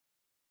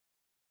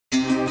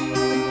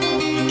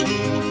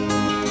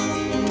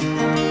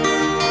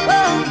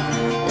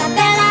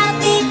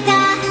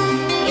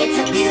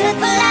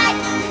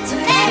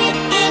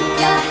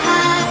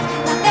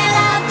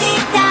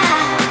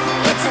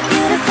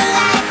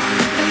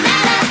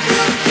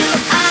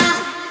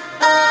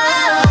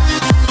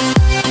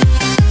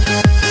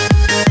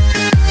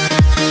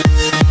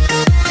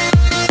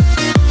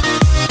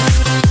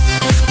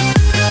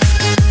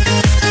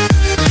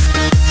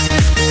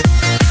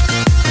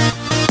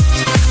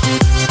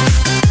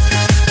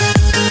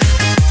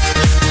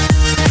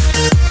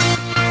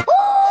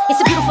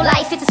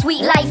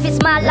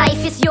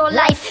it's your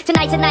life.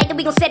 Tonight, then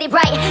we gon' set it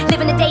right.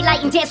 Live in the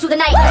daylight and dance through the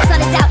night. When the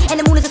sun is out and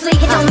the moon is asleep,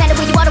 it don't matter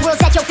where you are, the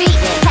world's at your feet.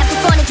 Have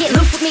some fun and get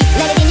loose with me.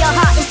 Let it in your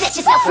heart and set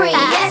yourself free.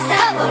 Fiesta,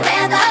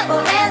 forever,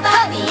 forever,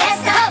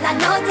 fiesta. La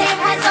noche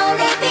has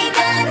only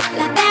begun.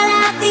 La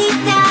bella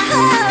vita.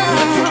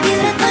 It's a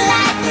beautiful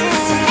life,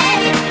 so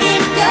let it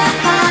in your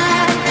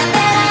heart. La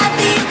bella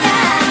vita.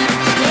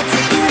 It's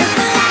a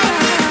beautiful life,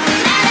 no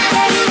matter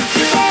where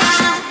you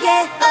are.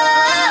 Yeah,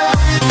 oh.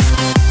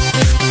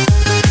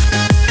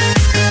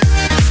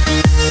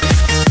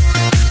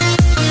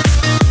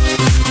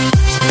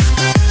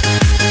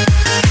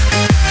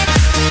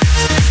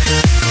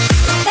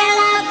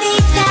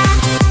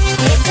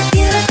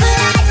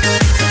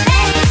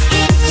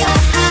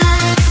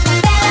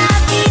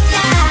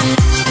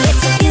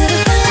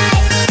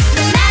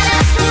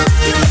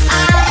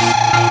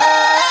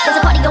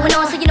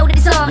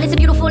 It's a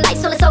beautiful life,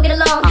 so let's all get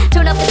along.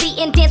 Turn up the beat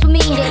and dance with me.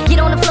 Get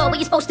on the floor where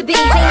you're supposed to be.